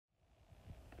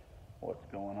What's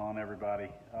going on, everybody?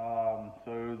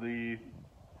 So the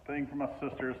thing for my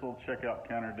sister's little checkout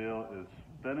counter deal is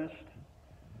finished.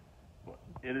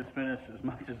 It is finished as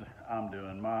much as I'm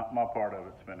doing. My part of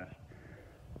it's finished.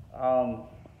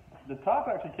 The top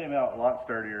actually came out a lot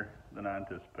sturdier than I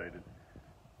anticipated.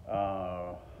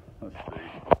 Let's see.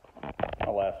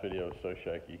 My last video was so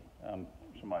shaky.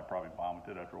 Somebody probably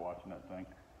vomited after watching that thing.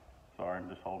 Sorry, I'm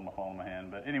just holding my phone in my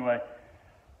hand. But anyway,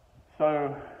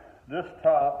 so this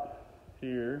top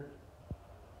here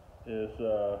is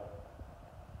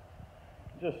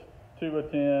just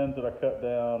 2x10s that I cut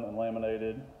down and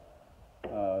laminated,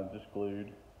 just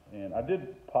glued. And I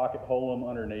did pocket hole them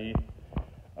underneath.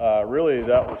 Really,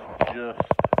 that was just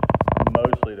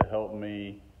mostly to help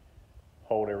me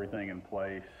hold everything in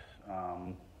place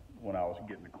when I was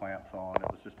getting the clamps on.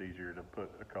 It was just easier to put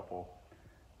a couple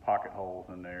pocket holes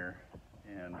in there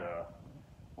and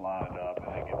line it up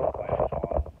and then get the clamps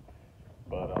on.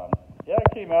 But yeah,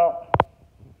 it came out.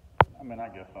 I mean, I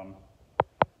guess I'm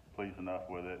pleased enough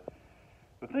with it.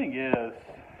 The thing is,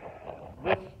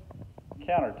 this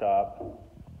countertop,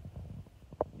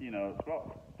 you know, it's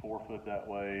about 4 foot that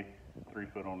way, 3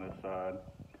 foot on this side.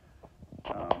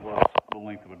 Well, it's the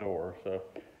length of a door. So,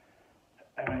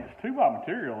 I mean, it's 2x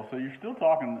material, so you're still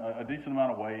talking a decent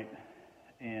amount of weight,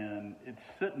 and it's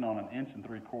sitting on 1 3/4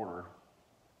 inches,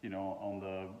 you know, on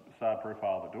the side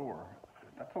profile of the door.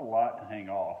 That's a lot to hang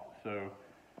off. So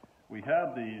we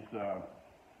have these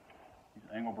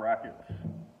angle brackets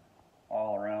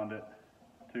all around it,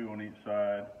 2 on each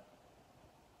side.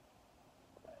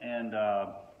 And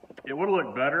it would have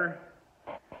looked better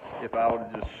if I would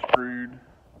have just screwed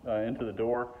into the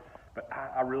door. But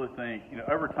I really think, you know,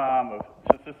 over time,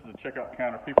 since this is a checkout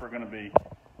counter, people are going to be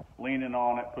leaning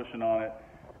on it, pushing on it.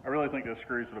 I really think those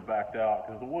screws would have backed out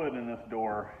because the wood in this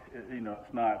door, you know,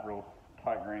 it's not real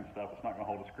tight grain stuff. It's not going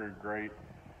to hold a screw great.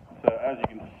 So as you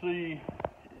can see,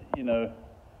 you know,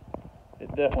 it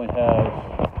definitely has,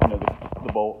 you know,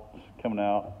 the bolts coming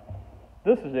out.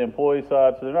 This is the employee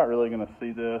side, so they're not really going to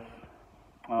see this.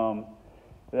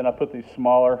 Then I put these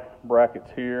smaller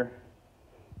brackets here.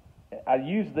 I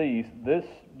use these.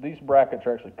 These brackets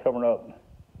are actually covering up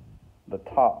the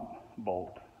top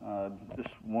bolt. Just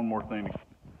one more thing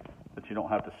that you don't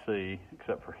have to see,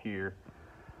 except for here.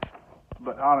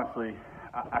 But honestly,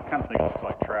 I kind of think it's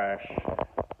like trash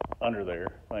under there.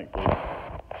 Thankfully,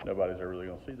 nobody's ever really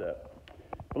going to see that.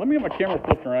 But let me get my camera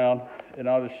flipped around, and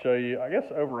I'll just show you. I guess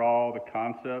overall, the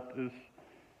concept is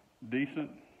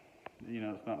decent. You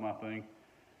know, it's not my thing.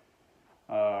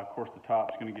 Of course, the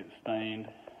top's going to get stained.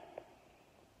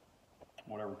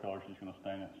 Whatever color she's going to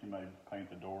stain it. She may paint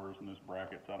the doors and these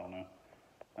brackets. I don't know.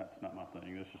 That's not my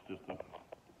thing. This is just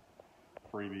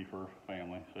a freebie for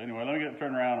family. So anyway, let me get it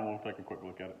turned around and we'll take a quick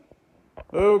look at it.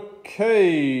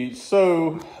 Okay,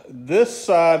 so this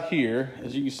side here,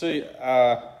 as you can see,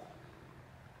 I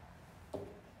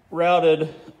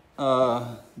routed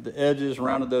the edges,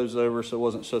 rounded those over so it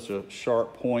wasn't such a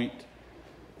sharp point,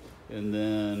 and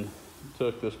then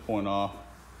took this point off.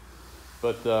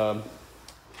 But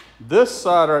this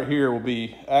side right here will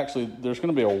be, actually, there's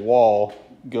going to be a wall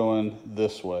going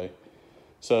this way.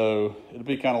 So it'll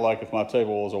be kind of like if my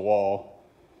table was a wall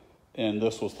and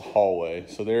this was the hallway.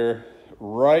 So there,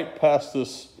 right past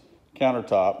this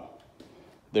countertop,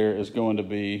 there is going to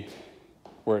be,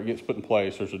 where it gets put in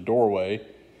place, there's a doorway.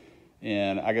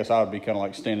 And I guess I would be kind of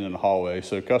like standing in the hallway.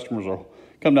 So customers will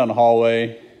come down the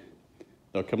hallway,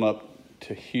 they'll come up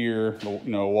to here, you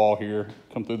know, a wall here,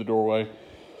 come through the doorway.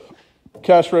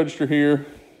 Cash register here,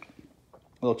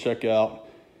 they'll check out,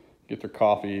 get their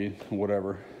coffee,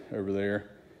 whatever, over there.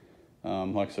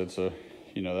 Like I said, so,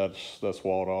 you know, that's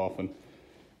walled off, and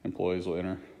employees will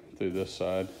enter through this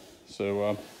side.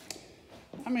 So,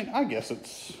 I mean, I guess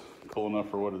it's cool enough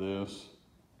for what it is.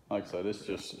 Like I said, it's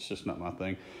just not my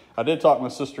thing. I did talk my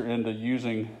sister into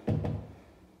using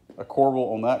a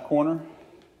corbel on that corner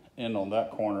and on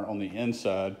that corner on the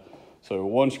inside. So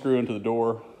 1 screw into the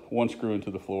door, 1 screw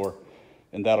into the floor,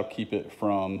 and that'll keep it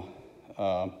from,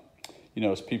 you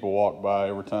know, as people walk by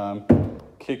every time,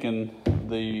 kicking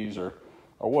these or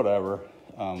whatever.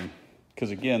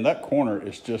 Because again, that corner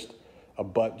is just a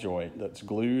butt joint that's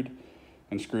glued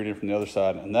and screwed in from the other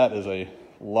side, and that is a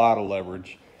lot of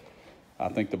leverage. I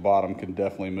think the bottom can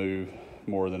definitely move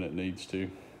more than it needs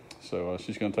to. So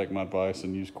she's going to take my advice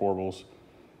and use corbels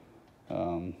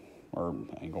or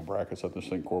angle brackets. I just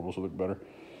think corbels would look better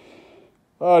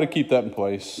to keep that in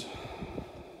place.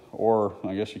 Or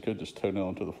I guess you could just toenail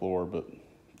into the floor, but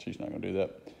she's not going to do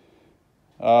that.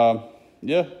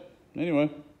 Yeah, anyway,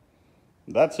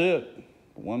 that's it.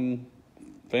 One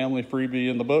family freebie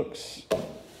in the books.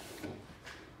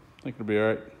 I think it'll be all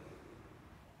right.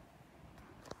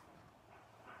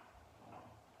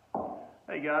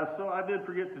 Hey guys, so I did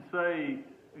forget to say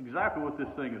exactly what this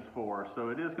thing is for. So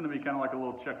it is going to be kind of like a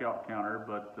little checkout counter,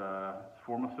 but it's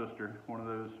for my sister, one of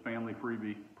those family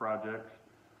freebie projects.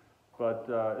 But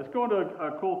it's going to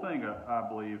a cool thing, I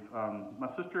believe. My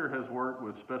sister has worked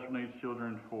with special needs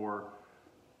children for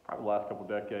probably the last couple of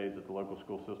decades at the local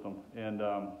school system. And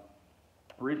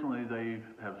recently they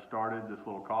have started this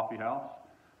little coffee house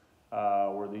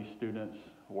where these students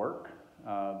work.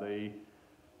 They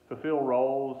fulfill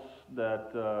roles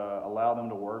that allow them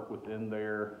to work within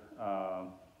their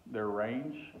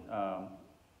range.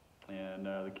 And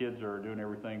the kids are doing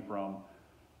everything from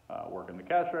working the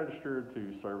cash register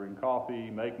to serving coffee,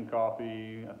 making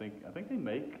coffee. I think they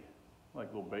make like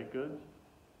little baked goods,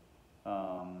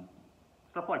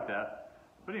 stuff like that.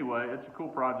 But anyway, it's a cool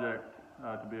project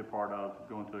to be a part of,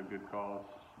 going to a good cause.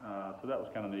 So that was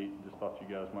kind of neat. Just thought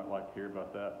you guys might like to hear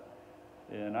about that.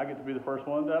 And I get to be the first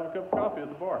one to have a cup of coffee at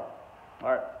the bar.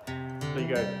 All right, see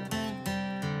you guys.